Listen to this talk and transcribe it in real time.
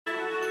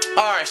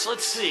Alright, so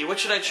let's see. What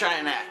should I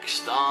try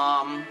next?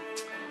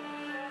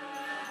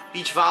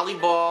 Beach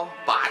volleyball,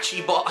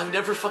 bocce ball. I've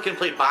never fucking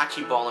played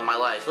bocce ball in my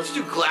life. Let's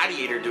do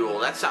gladiator duel.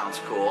 That sounds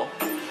cool.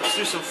 Let's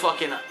do some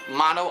fucking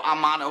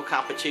mano-a-mano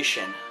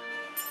competition.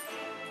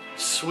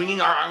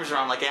 Swinging our arms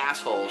around like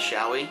assholes,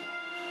 shall we?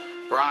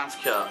 Bronze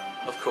cup,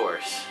 of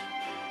course.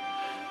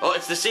 Oh,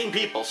 it's the same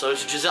people. So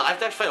it's Giselle. I have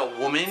to fight a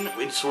woman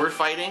in sword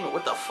fighting?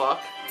 What the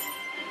fuck?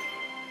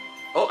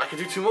 Oh, I can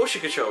do 2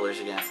 motion controllers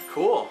again.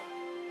 Cool.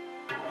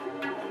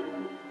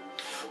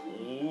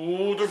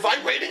 Ooh, they're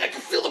vibrating. I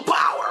can feel the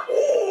power.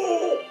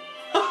 Ooh.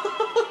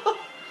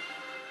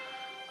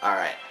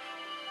 Alright.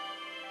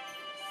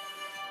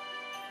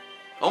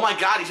 Oh my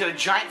god, he's got a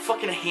giant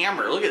fucking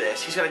hammer. Look at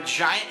this. He's got a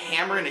giant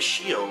hammer and a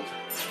shield.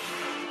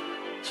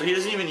 So he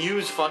doesn't even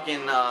use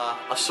fucking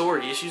a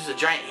sword. He just uses a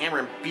giant hammer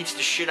and beats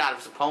the shit out of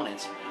his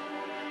opponents.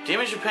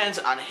 Damage depends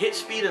on hit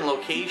speed and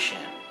location.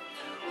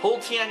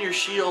 Hold T on your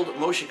shield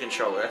motion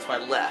controller. That's my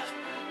left.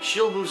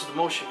 Shield moves the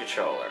motion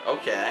controller.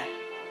 Okay.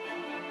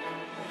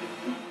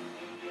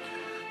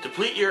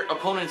 Deplete your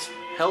opponent's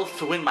health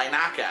to win by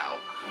knockout.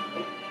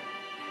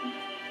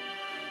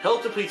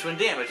 Health depletes when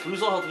damaged.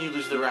 Lose all health and you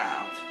lose the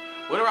round.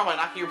 Win a round by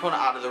knocking your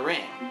opponent out of the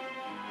ring.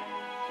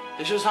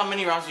 This shows how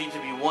many rounds need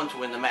to be won to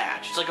win the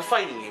match. It's like a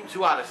fighting game.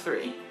 2 out of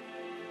 3.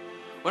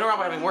 Win a round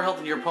by having more health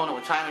than your opponent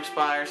when time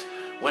expires.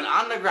 When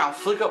on the ground,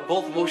 flick up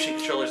both motion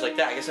controllers like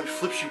that. I guess it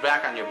flips you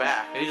back on your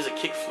back. Maybe does a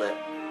kick flip.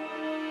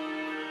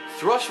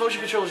 Thrust motion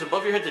controllers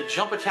above your head to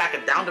jump attack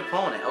a downed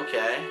opponent.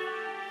 Okay.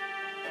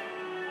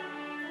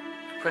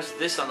 Press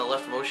this on the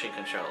left motion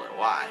controller.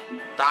 Why?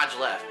 Dodge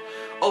left.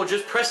 Oh,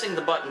 just pressing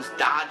the buttons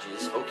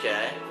dodges.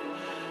 Okay.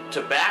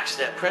 To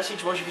backstep, press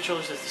each motion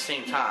controller at the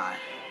same time.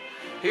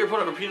 Hit your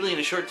opponent repeatedly in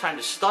a short time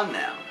to stun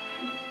them.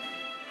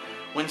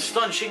 When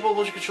stunned, shake both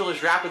motion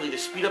controllers rapidly to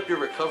speed up your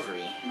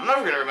recovery. I'm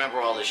never gonna remember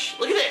all this shit.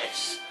 Look at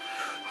this!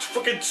 Just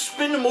fucking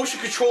spin the motion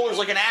controllers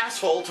like an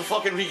asshole to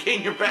fucking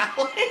regain your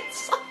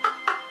balance.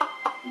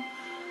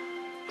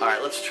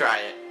 Alright, let's try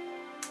it.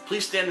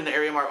 Please stand in the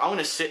area mark. I'm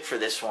gonna sit for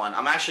this one.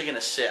 I'm actually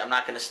gonna sit. I'm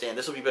not gonna stand.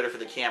 This will be better for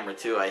the camera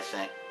too, I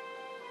think.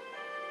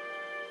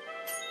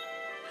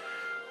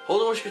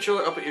 Hold the motion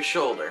controller up at your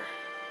shoulder.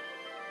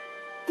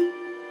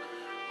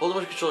 Hold the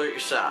motion controller at your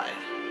side.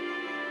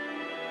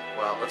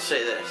 Well, let's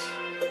say this.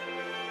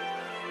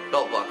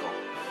 Belt buckle.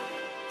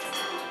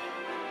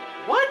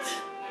 What?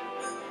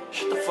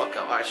 Shut the fuck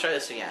up. Alright, let's try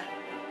this again.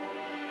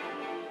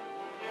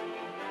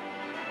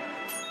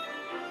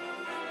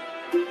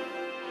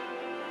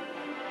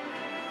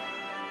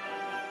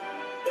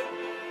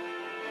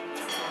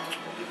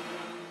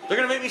 They're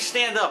gonna make me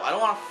stand up. I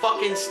don't wanna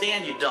fucking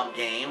stand, you dumb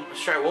game.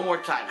 Let's try it one more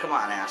time. Come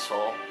on,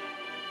 asshole.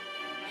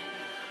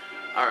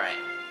 Alright.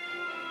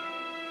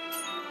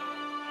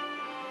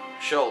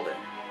 Shoulder.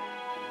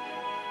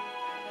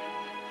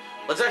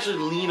 Let's actually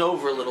lean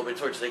over a little bit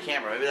towards the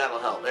camera. Maybe that'll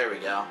help. There we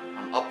go.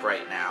 I'm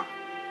upright now.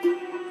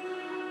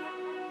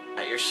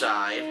 At your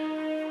side.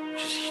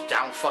 Just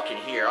down fucking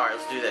here. Alright,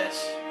 let's do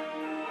this.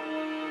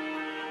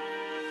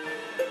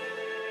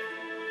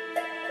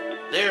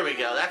 There we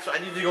go. That's what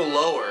I need to go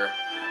lower.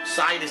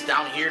 Side is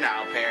down here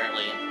now,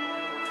 apparently.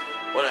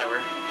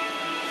 Whatever.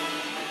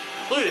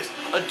 Look at this.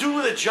 A dude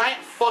with a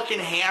giant fucking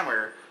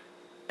hammer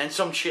and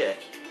some chick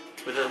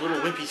with a little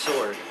wimpy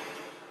sword.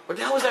 What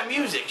the hell was that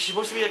music? She's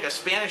supposed to be like a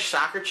Spanish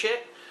soccer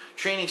chick?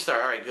 Training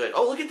star. Alright, good.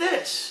 Oh, look at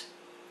this.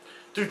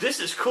 Dude, this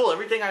is cool.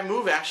 Everything I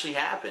move actually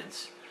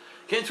happens.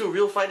 Get into a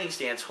real fighting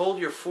stance. Hold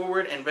your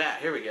forward and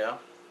back. Here we go.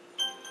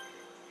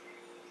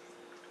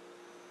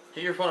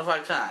 Hit your opponent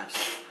 5 times.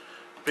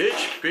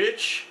 Bitch,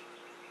 bitch.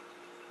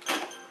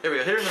 There we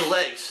go. Hit her in the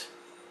legs.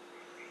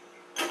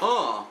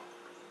 Bonk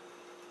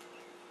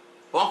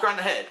her on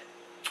the head.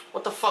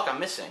 What the fuck? I'm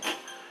missing.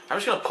 I'm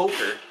just gonna poke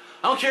her.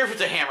 I don't care if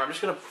it's a hammer. I'm just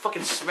gonna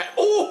fucking smack.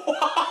 Oh!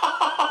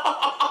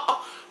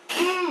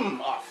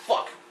 Oh,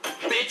 fuck.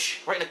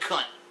 Bitch. Right in the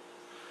cunt.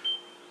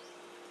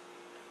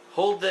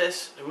 Hold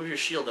this and move your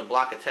shield and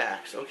block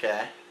attacks.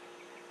 Okay.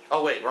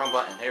 Oh, wait. Wrong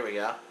button. Here we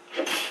go.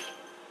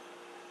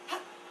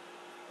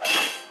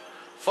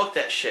 Fuck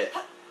that shit.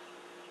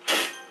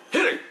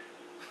 Hit her!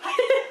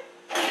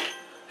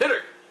 Hit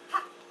her!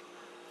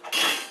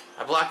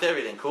 I blocked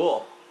everything.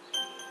 Cool.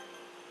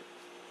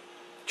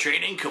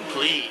 Training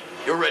complete.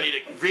 You're ready to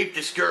rape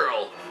this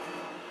girl.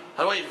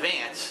 How do I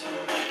advance?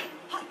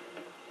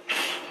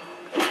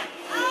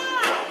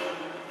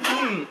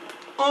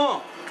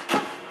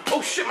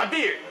 Oh shit, my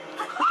beard.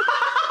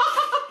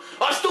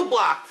 Oh, I'm still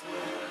blocked.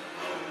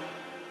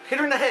 Hit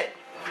her in the head.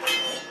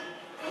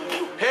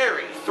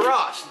 Parry,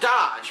 thrust,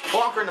 dodge,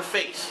 bonk her in the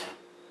face.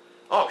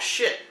 Oh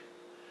shit.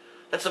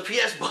 That's the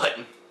PS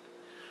button.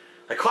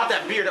 I caught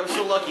that beard. I was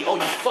so lucky. Oh,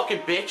 you fucking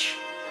bitch.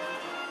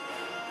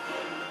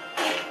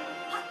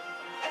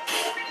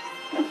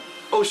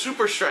 Oh,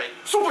 super strike.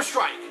 Super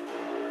strike.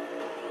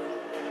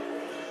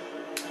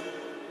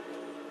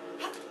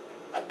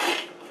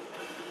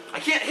 I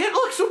can't hit.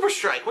 Look, super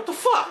strike. What the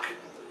fuck?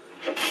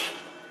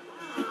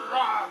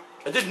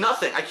 I did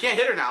nothing. I can't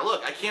hit her now.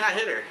 Look, I cannot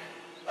hit her.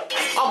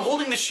 I'm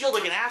holding the shield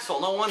like an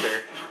asshole. No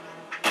wonder.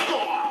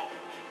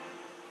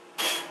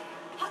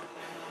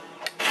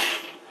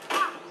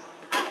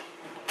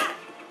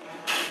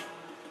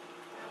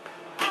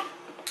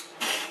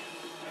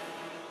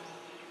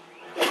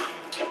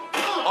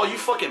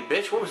 fucking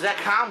bitch. What was that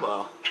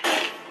combo?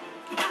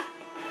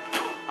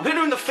 I'm hitting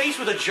her in the face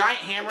with a giant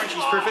hammer and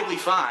she's perfectly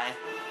fine.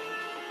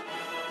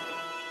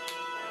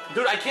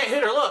 Dude, I can't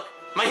hit her. Look.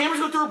 My hammer's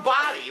going through her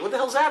body. What the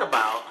hell's that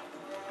about?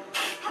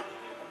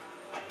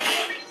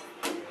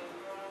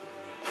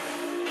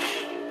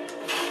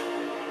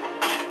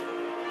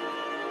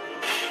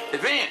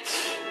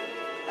 Advance.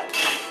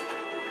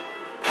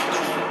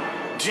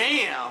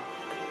 Damn.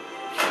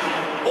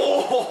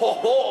 Oh, ho, ho,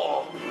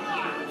 ho.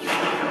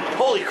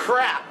 Holy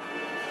crap.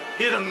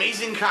 He did an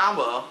amazing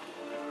combo.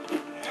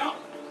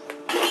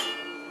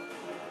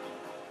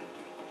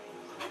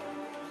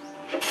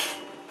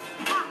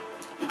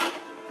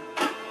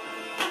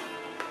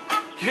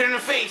 You hit her in the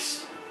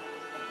face.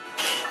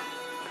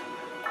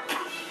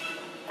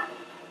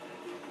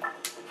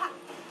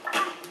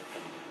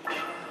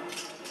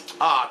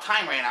 Ah,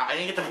 time ran out. I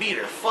didn't get to beat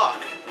her.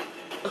 Fuck.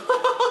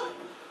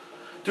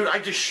 Dude, I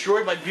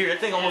destroyed my beard. That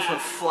thing almost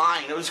went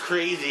flying. That was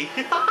crazy.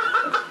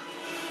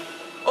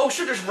 Oh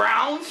shit, there's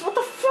rounds? What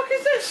the fuck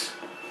is this?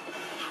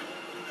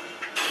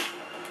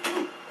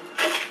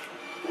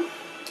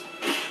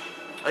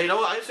 Oh, you know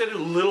what? I just gotta do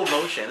little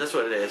motion. That's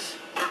what it is.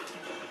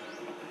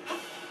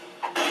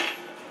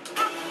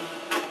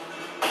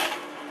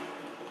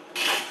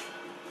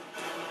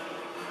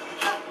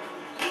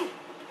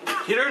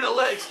 Hit her in the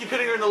legs. Keep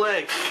hitting her in the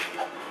legs.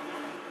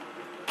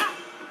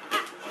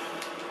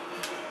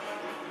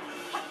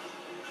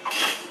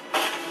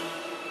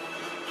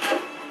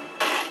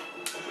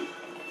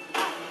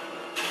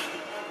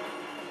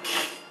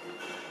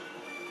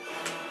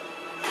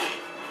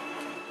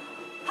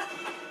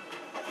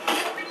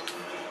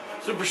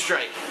 Super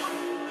strike.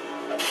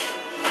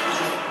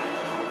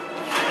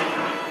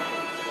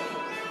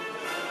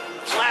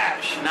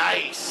 Slash.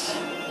 Nice.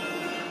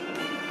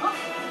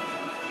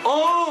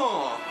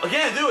 Oh!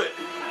 Again, do it.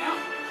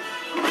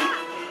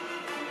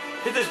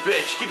 Hit this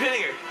bitch. Keep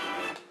hitting her.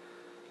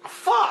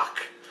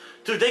 Fuck!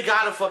 Dude, they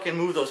gotta fucking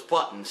move those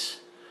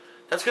buttons.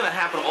 That's gonna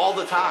happen all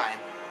the time.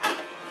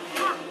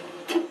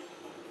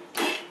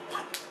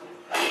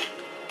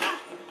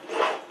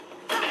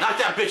 Knock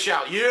that bitch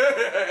out.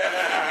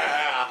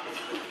 Yeah!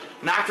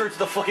 Knocked her into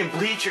the fucking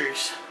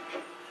bleachers.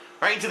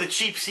 Right into the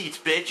cheap seats,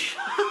 bitch.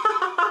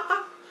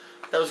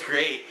 That was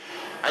great.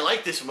 I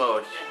like this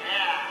mode.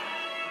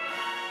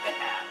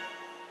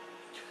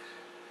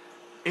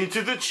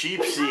 Into the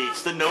cheap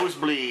seats, the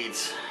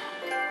nosebleeds.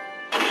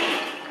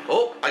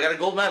 Oh, I got a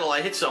gold medal.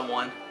 I hit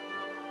someone.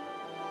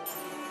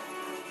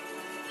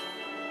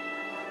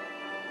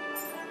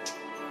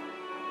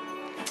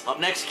 Up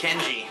next,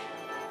 Kenji.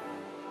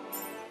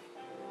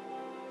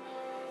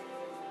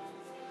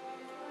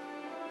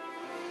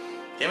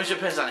 Damage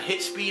depends on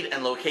hit speed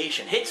and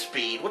location. Hit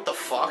speed? What the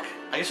fuck?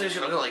 I guess I'm just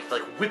gonna like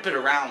whip it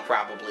around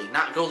probably.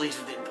 Not go these.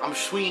 I'm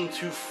swinging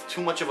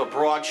too much of a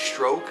broad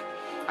stroke.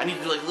 I need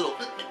to do like little.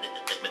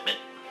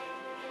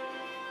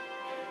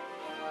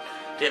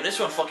 Damn, this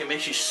one fucking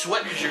makes you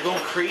sweat because you're going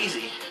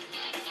crazy.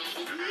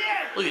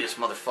 Look at this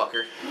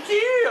motherfucker.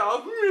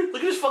 Yeah. Look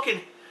at his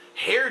fucking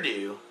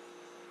hairdo.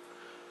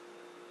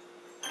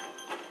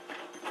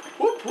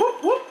 Whoop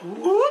whoop whoop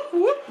whoop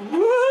whoop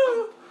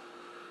whoop.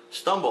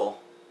 Stumble.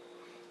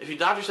 If you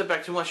dodge or step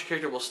back too much, your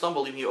character will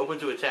stumble, leaving you open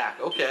to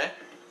attack. Okay.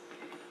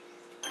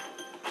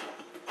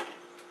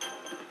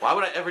 Why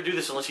would I ever do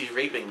this unless he's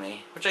raping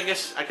me? Which I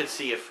guess I could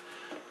see if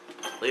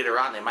later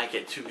on they might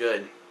get too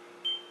good.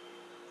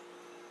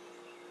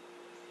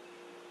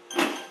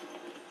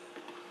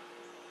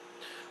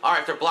 Alright,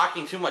 if they're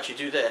blocking too much, you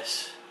do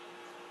this.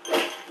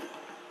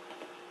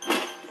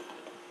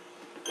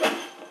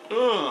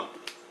 I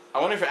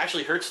wonder if it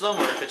actually hurts them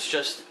or if it's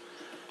just...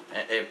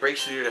 it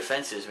breaks through your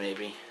defenses,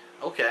 maybe.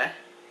 Okay.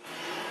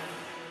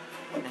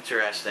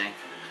 Interesting.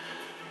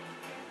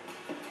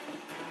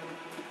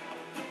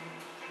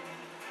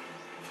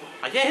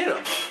 I can't hit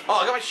him. Oh,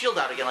 I got my shield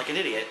out again like an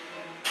idiot.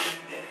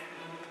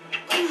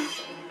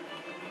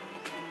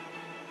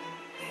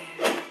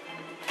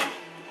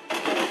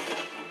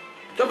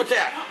 Jump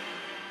attack.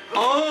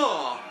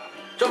 Oh.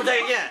 Jump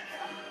attack again.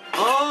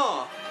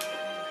 Oh.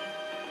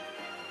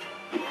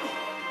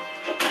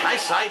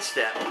 Nice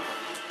sidestep.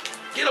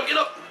 Get up, get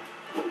up.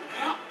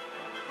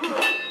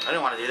 I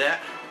didn't want to do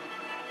that.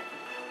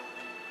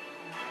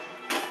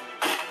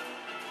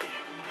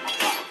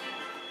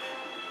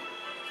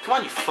 Come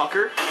on, you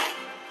fucker.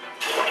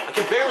 I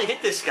can barely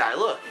hit this guy,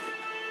 look.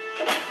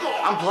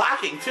 I'm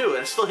blocking too, and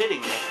it's still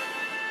hitting me.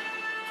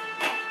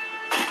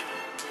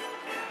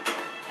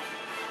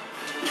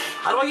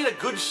 How do I get a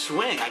good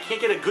swing? I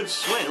can't get a good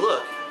swing,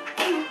 look.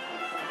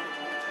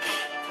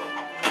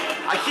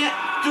 I can't,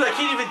 dude, I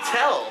can't even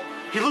tell.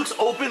 He looks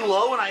open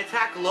low and I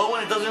attack low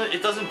and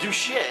it doesn't do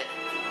shit.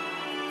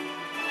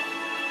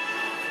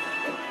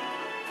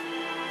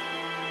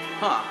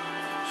 Huh.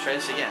 Let's try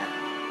this again.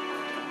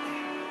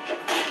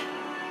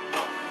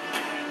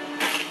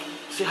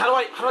 See, how do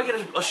I get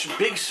a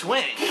big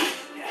swing?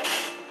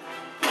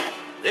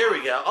 There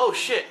we go. Oh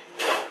shit.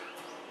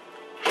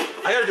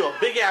 I gotta do a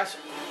big ass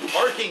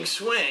arcing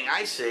swing,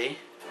 I see.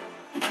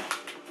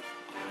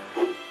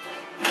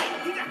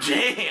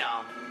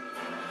 Damn.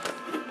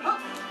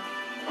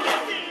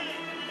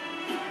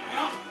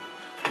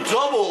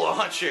 bubble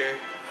launcher.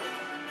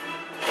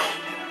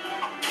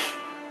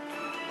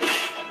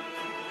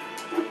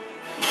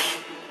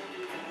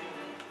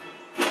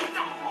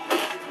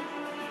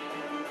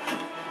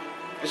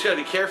 Just gotta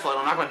be careful I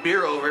don't knock my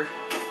beer over.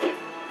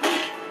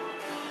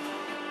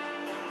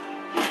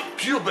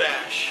 Shield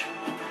bash.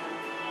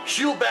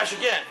 Shield bash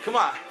again. Come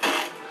on.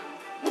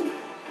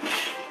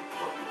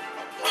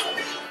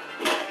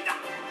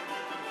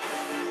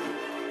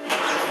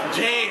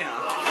 Damn.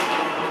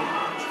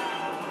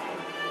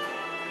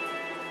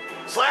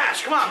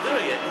 Slash. Come on, I'm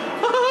doing it.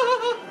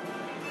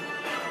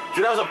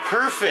 Dude, that was a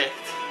perfect.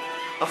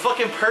 A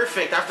fucking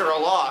perfect after a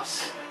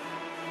loss.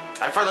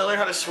 I finally learned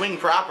how to swing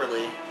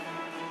properly.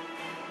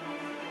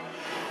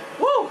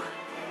 Woo!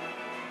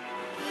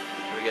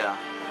 Here we go.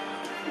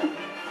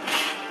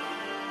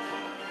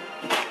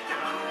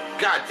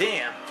 God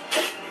damn.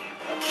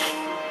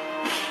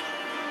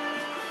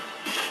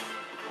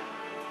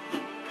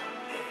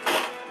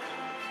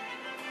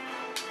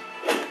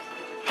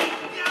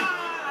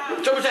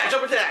 Jump attack,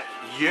 jump attack.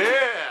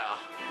 Yeah.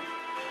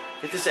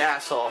 Hit this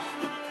asshole.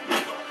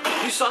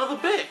 You son of a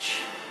bitch.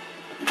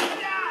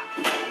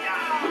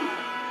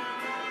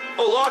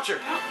 Oh, launcher.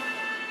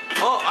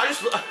 Oh, I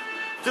just...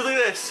 Dude, look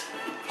at this.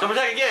 Jump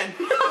attack again.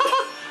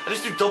 I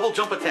just do double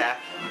jump attack.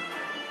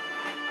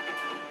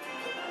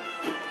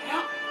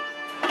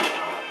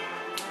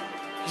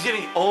 He's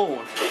getting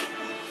owned.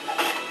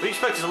 What do you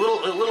expect? He's a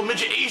little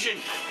midget Asian.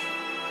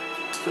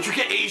 Don't you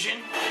get Asian?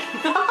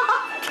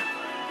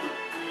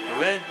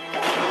 Move in.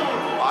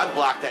 Oh, I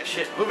blocked that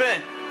shit. Move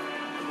in.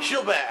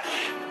 Shield bash.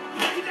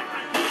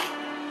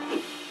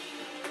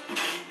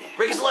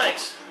 Break his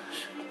legs.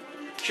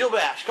 Shield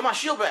bash. Come on,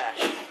 shield bash.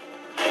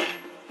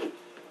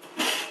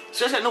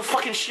 This guy's got no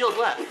fucking shield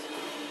left.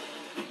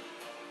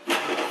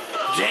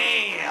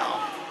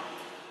 Damn.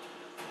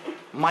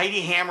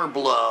 Mighty hammer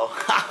blow.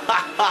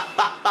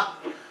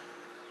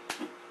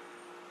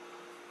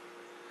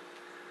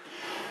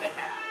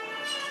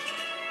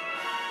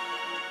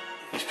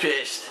 He's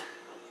pissed.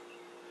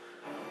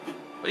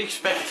 What do you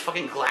expect? It's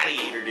fucking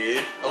gladiator,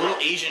 dude. A little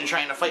Asian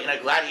trying to fight in a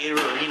gladiator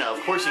arena.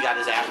 Of course he got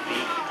his ass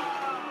beat.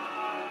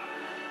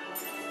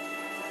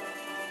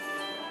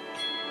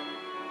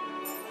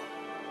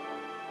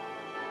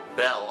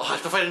 Bell. Oh, I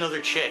have to fight another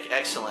chick.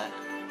 Excellent.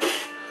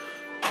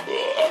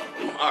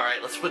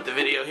 Alright, let's put the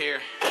video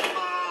here.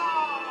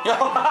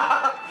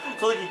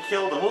 It's like he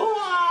killed him.